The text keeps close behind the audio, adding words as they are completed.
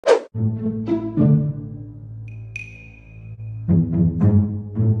What's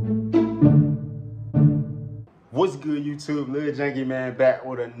good, YouTube? Lil Janky Man back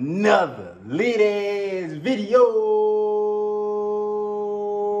with another lit-ass video.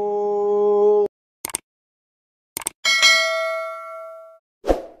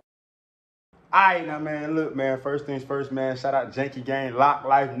 Alright now, man, look, man, first things first, man, shout out Janky Gang, Lock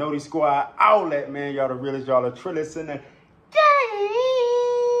Life, Noti Squad, Outlet, man, y'all the realest, y'all the trillest in the game.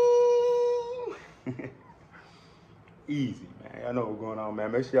 Easy, man. I know what's going on,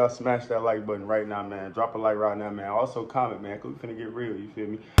 man. Make sure y'all smash that like button right now, man. Drop a like right now, man. Also comment, man, because we finna get real, you feel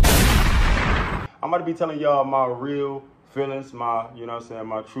me? I'm about to be telling y'all my real feelings, my, you know what I'm saying,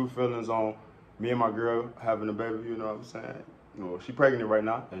 my true feelings on me and my girl having a baby, you know what I'm saying? You know, she pregnant right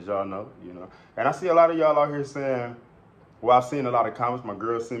now, as y'all know, you know. And I see a lot of y'all out here saying, well, I've seen a lot of comments. My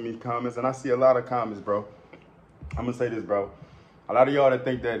girl sent me comments, and I see a lot of comments, bro. I'm gonna say this, bro. A lot of y'all that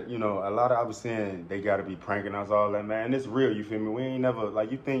think that, you know, I was saying they gotta be pranking us, all that, man. And it's real, you feel me? We ain't never, like,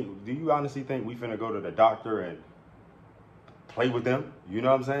 do you honestly think we finna go to the doctor and play with them? You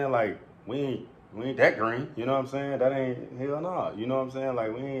know what I'm saying? Like, we ain't that green, you know what I'm saying? That ain't, hell no, you know what I'm saying? Like,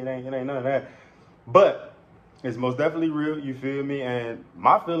 it ain't none of that. But it's most definitely real, you feel me? And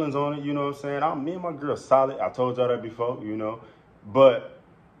my feelings on it, you know what I'm saying? Me and my girl solid. I told y'all that before, you know. But,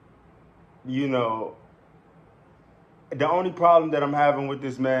 you know, the only problem that I'm having with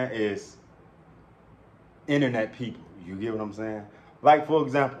this, man, is internet people. You get what I'm saying? Like, for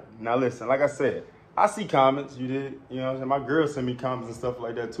example, now listen, like I said, I see comments, you know what I'm saying? My girl sent me comments and stuff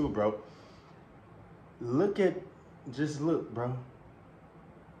like that too, bro. Just look, bro.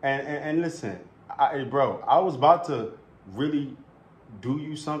 And listen, bro, I was about to really do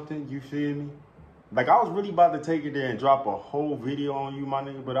you something, you feel me? Like, I was really about to take it there and drop a whole video on you, my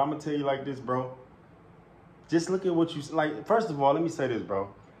nigga, but I'm gonna tell you like this, bro. Just look at what you, like, first of all, let me say this,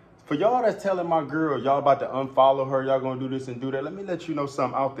 bro. For y'all that's telling my girl, y'all about to unfollow her, y'all gonna do this and do that, let me let you know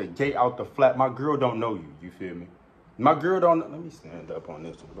something out the gate, out the flat. My girl don't know you feel me? My girl don't, let me stand up on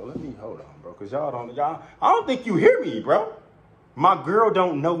this one, bro. Let me, hold on, bro, because I don't think you hear me, bro. My girl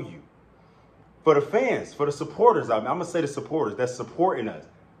don't know you. For the fans, for the supporters, I'm gonna say the supporters that's supporting us.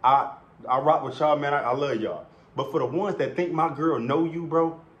 I rock with y'all, man, I love y'all. But for the ones that think my girl know you,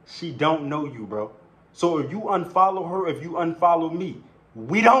 bro, she don't know you, bro. So if you unfollow her, if you unfollow me,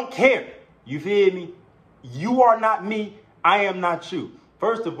 we don't care. You feel me? You are not me. I am not you.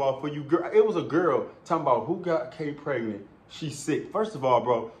 First of all, for you, girl, it was a girl talking about who got Kay pregnant. She's sick. First of all,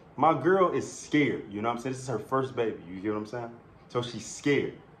 bro, my girl is scared. You know what I'm saying? This is her first baby. You get what I'm saying? So she's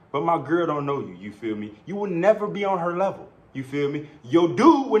scared. But my girl don't know you. You feel me? You will never be on her level. You feel me? Your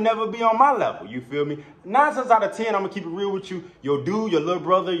dude would never be on my level. You feel me? 9 times out of 10, I'm going to keep it real with you. Your dude, your little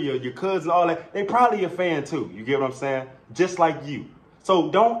brother, your cousin, all that, they probably a fan too. You get what I'm saying? Just like you.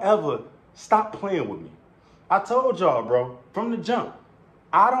 So don't ever stop playing with me. I told y'all, bro, from the jump,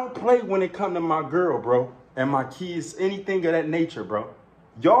 I don't play when it come to my girl, bro, and my kids, anything of that nature, bro.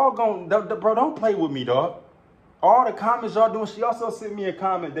 Y'all bro, don't play with me, dog. All the comments y'all doing, she also sent me a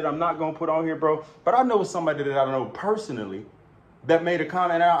comment that I'm not going to put on here, bro. But I know it's somebody that I know personally that made a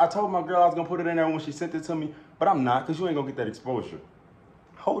comment. I told my girl I was going to put it in there when she sent it to me. But I'm not, because you ain't going to get that exposure.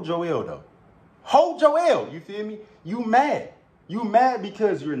 Hold your L, though. Hold your L, you feel me? You mad. You mad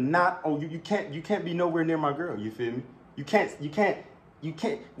because you're not, you can't be nowhere near my girl, you feel me? You can't,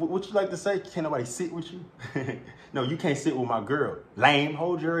 what you like to say? Can't nobody sit with you? No, you can't sit with my girl. Lame,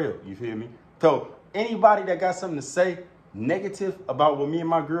 hold your L, you feel me? So, anybody that got something to say negative about what me and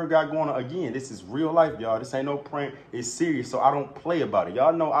my girl got going on, again, this is real life, y'all. This ain't no prank. It's serious, so I don't play about it.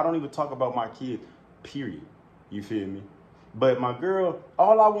 Y'all know I don't even talk about my kid, period. You feel me? But my girl,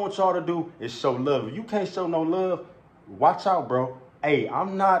 all I want y'all to do is show love. If you can't show no love, watch out, bro. Hey,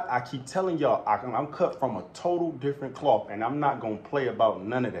 I keep telling y'all, I'm cut from a total different cloth, and I'm not going to play about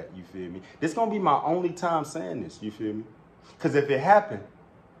none of that, you feel me? This going to be my only time saying this, you feel me? Because if it happened,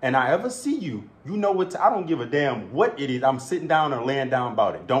 and I ever see you, you know what, I don't give a damn what it is. I'm sitting down or laying down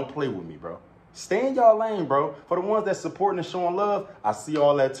about it. Don't play with me, bro. Stay in y'all lane, bro. For the ones that supporting and showing love, I see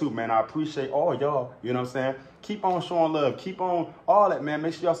all that too, man. I appreciate all y'all, you know what I'm saying? Keep on showing love. Keep on all that, man.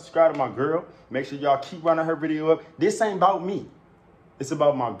 Make sure y'all subscribe to my girl. Make sure y'all keep running her video up. This ain't about me. It's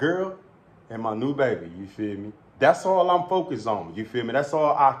about my girl and my new baby, you feel me? That's all I'm focused on, you feel me? That's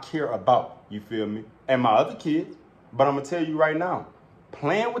all I care about, you feel me? And my other kids, but I'm going to tell you right now,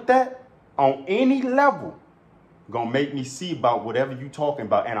 playing with that on any level gonna make me see about whatever you talking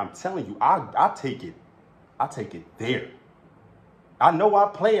about. And I'm telling you, I take it there. I know I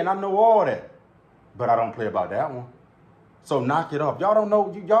play and I know all that, but I don't play about that one. So knock it off. Y'all don't know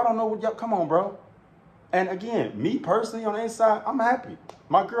what y'all, come on, bro. And again, me personally on the inside, I'm happy. Me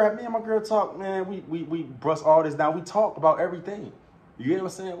and my girl talk, man. We brush all this down. We talk about everything. You get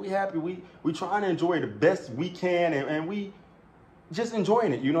what I'm saying? We happy. We trying to enjoy the best we can, and we just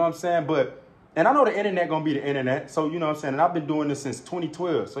enjoying it. You know what I'm saying? And I know the internet gonna be the internet. So you know what I'm saying. And I've been doing this since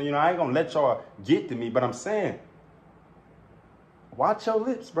 2012. So I ain't gonna let y'all get to me. But I'm saying, watch your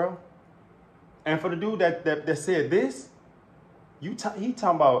lips, bro. And for the dude that said this, he talking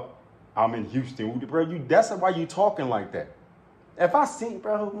about, I'm in Houston, bro. That's why you talking like that. If I seen,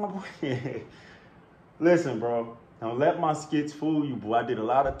 bro, my boy, listen, bro. Don't let my skits fool you, boy. I did a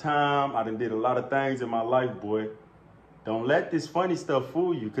lot of time. I done did a lot of things in my life, boy. Don't let this funny stuff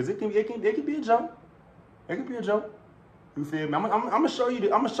fool you, cause it can be a joke. It can be a joke. You feel me? I'm gonna show you.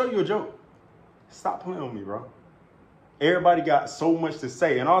 I'm gonna show you a joke. Stop playing with me, bro. Everybody got so much to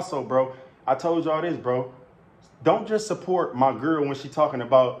say, and also, bro, I told y'all this, bro. Don't just support my girl when she talking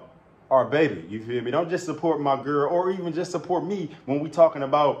about our baby. You feel me? Don't just support my girl, or even just support me when we talking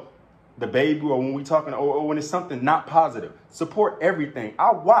about the baby, or when we talking, or when it's something not positive. Support everything.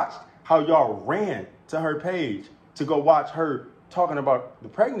 I watched how y'all ran to her page to go watch her talking about the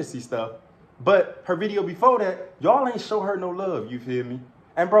pregnancy stuff, but her video before that, y'all ain't show her no love. You feel me?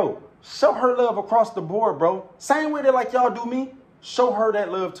 And bro, show her love across the board, bro. Same way that like y'all do me, show her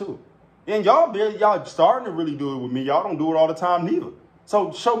that love too. And y'all starting to really do it with me. Y'all don't do it all the time neither.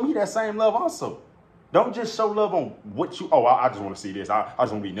 So show me that same love also. Don't just show love on what you, I just want to see this. I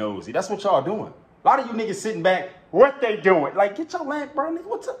just want to be nosy. That's what y'all doing. A lot of you niggas sitting back, what they doing? Like, get your lamp, bro. Nigga,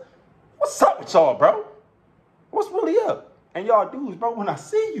 what's up with y'all, bro? What's really up? And y'all dudes, bro, when I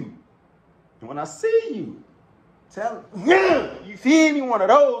see you, tell you feel me, one of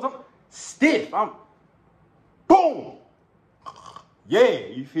those, I'm stiff. I'm boom. Yeah,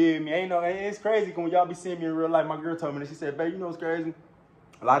 you feel me? It's crazy when y'all be seeing me in real life. My girl told me that. She said, babe, you know what's crazy?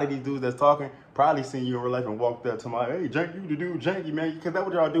 A lot of these dudes that's talking probably seen you in real life and walked up to my, hey, Janky, you the dude, Janky, man. Because that's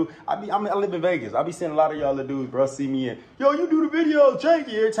what y'all do. I live in Vegas. I be seeing a lot of y'all the dudes, bro, see me and, yo, you do the video,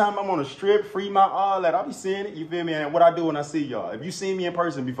 Janky. Every time I'm on a strip, Fremont, all that, I be seeing it, you feel me? And what I do when I see y'all. If you seen me in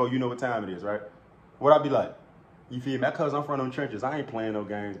person before, you know what time it is, right? What I be like? You feel me? That's because I'm from them trenches. I ain't playing no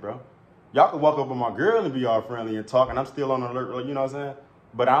games, bro. Y'all can walk up with my girl and be all friendly and talk, and I'm still on alert, you know what I'm saying?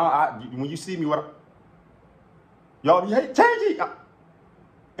 But when you see me, y'all be, hey, Janky.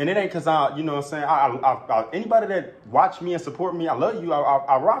 And it ain't because you know what I'm saying? Anybody that watch me and support me, I love you.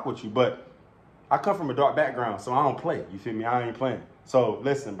 I rock with you. But I come from a dark background, so I don't play. You feel me? I ain't playing. So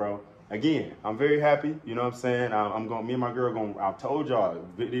listen, bro. Again, I'm very happy. You know what I'm saying? Me and my girl I told y'all,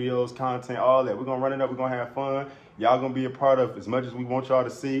 videos, content, all that. We're going to run it up. We're going to have fun. Y'all going to be a part of as much as we want y'all to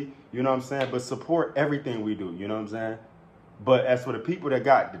see. You know what I'm saying? But support everything we do. You know what I'm saying? But as for the people that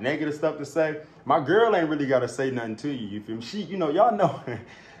got the negative stuff to say, my girl ain't really got to say nothing to you. You feel me? Y'all know.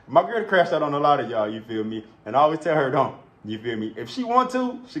 My girl crashed out on a lot of y'all, you feel me? And I always tell her, don't. You feel me? If she want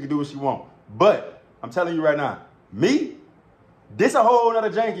to, she can do what she want. But I'm telling you right now, me, this a whole nother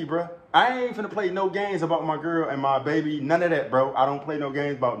janky, bro. I ain't finna play no games about my girl and my baby. None of that, bro. I don't play no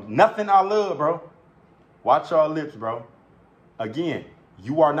games about nothing I love, bro. Watch y'all lips, bro. Again,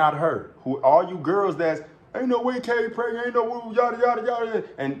 you are not her. All you girls that's, ain't no way Kay pregnant, ain't no way, yada, yada, yada.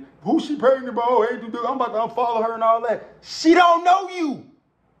 And who she pregnant about? Oh, hey, dude, I'm about to unfollow her and all that. She don't know you.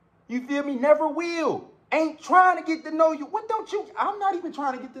 You feel me? Never will. Ain't trying to get to know you. I'm not even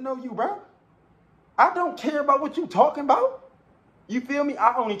trying to get to know you, bro. I don't care about what you talking about. You feel me?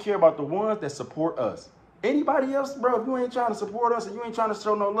 I only care about the ones that support us. Anybody else, bro, if you ain't trying to support us and you ain't trying to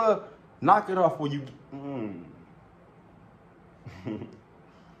show no love, knock it off when you...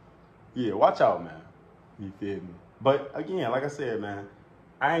 Yeah, watch out, man. You feel me? But again, like I said, man,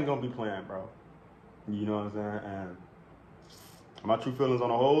 I ain't gonna be playing, bro. You know what I'm saying? And my true feelings on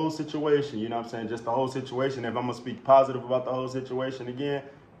the whole situation, you know what I'm saying? Just the whole situation. If I'm going to speak positive about the whole situation again,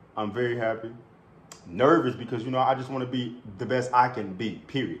 I'm very happy. Nervous because, I just want to be the best I can be,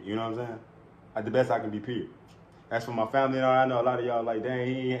 period. You know what I'm saying? The best I can be, period. As for my family, I know a lot of y'all like, dang,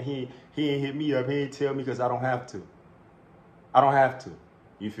 he ain't hit me up. He ain't tell me because I don't have to. I don't have to.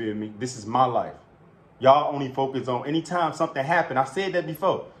 You feel me? This is my life. Y'all only focus on anytime something happened. I said that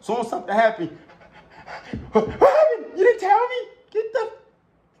before. So when something happened, what happened? You didn't tell me?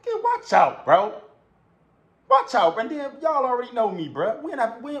 Watch out, bro. Watch out. And then y'all already know me, bro. When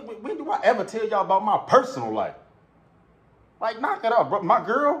do I ever tell y'all about my personal life? Like, knock it off, bro. My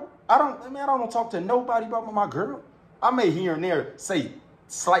girl, I don't talk to nobody about my girl. I may here and there say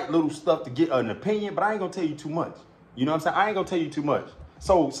slight little stuff to get an opinion, but I ain't gonna tell you too much. You know what I'm saying? I ain't gonna tell you too much.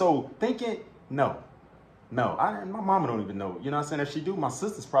 So thinking, no. My mama don't even know. You know what I'm saying? If she do, my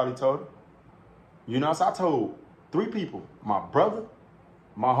sisters probably told her. You know, so I told 3 people, my brother,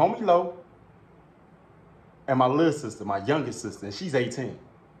 my homie Lo, and my little sister, my youngest sister, and she's 18.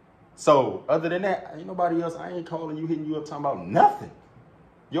 So other than that, ain't nobody else. I ain't calling you, hitting you up, talking about nothing.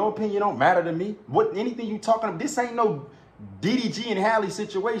 Your opinion don't matter to me. Anything you talking about, this ain't no DDG and Halle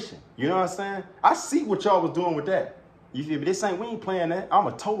situation. You know what I'm saying? I see what y'all was doing with that. You feel me? We ain't playing that. I'm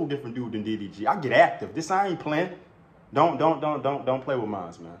a total different dude than DDG. I get active. I ain't playing. Don't play with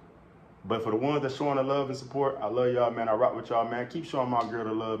mine, man. But for the ones that showing the love and support, I love y'all, man. I rock with y'all, man. Keep showing my girl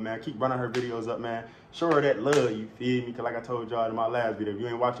the love, man. Keep running her videos up, man. Show her that love, you feel me? Because like I told y'all in my last video, if you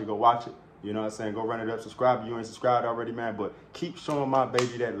ain't watch it, go watch it. You know what I'm saying? Go run it up, subscribe if you ain't subscribed already, man. But keep showing my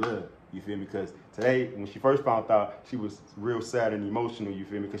baby that love, you feel me? Because today, when she first found out, she was real sad and emotional, you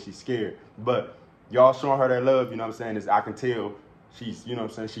feel me? Because she's scared. But y'all showing her that love, you know what I'm saying, is I can tell she's, you know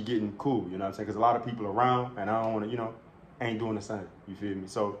what I'm saying, she getting cool, you know what I'm saying? Because a lot of people around, and I don't want to, you know, ain't doing the same, you feel me?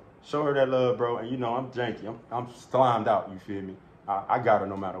 So show her that love, bro. And you know, I'm janky. I'm slimed out, you feel me? I got her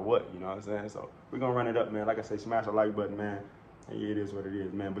no matter what, you know what I'm saying? So we're going to run it up, man. Like I say, smash the like button, man. And yeah, it is what it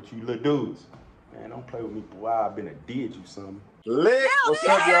is, man. But you little dudes, man, don't play with me, boy. I've been did you something. Lit. What's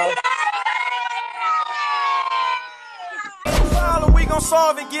up, y'all? We gon'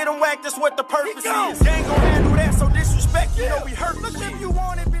 solve and get them whacked. That's what the purpose is.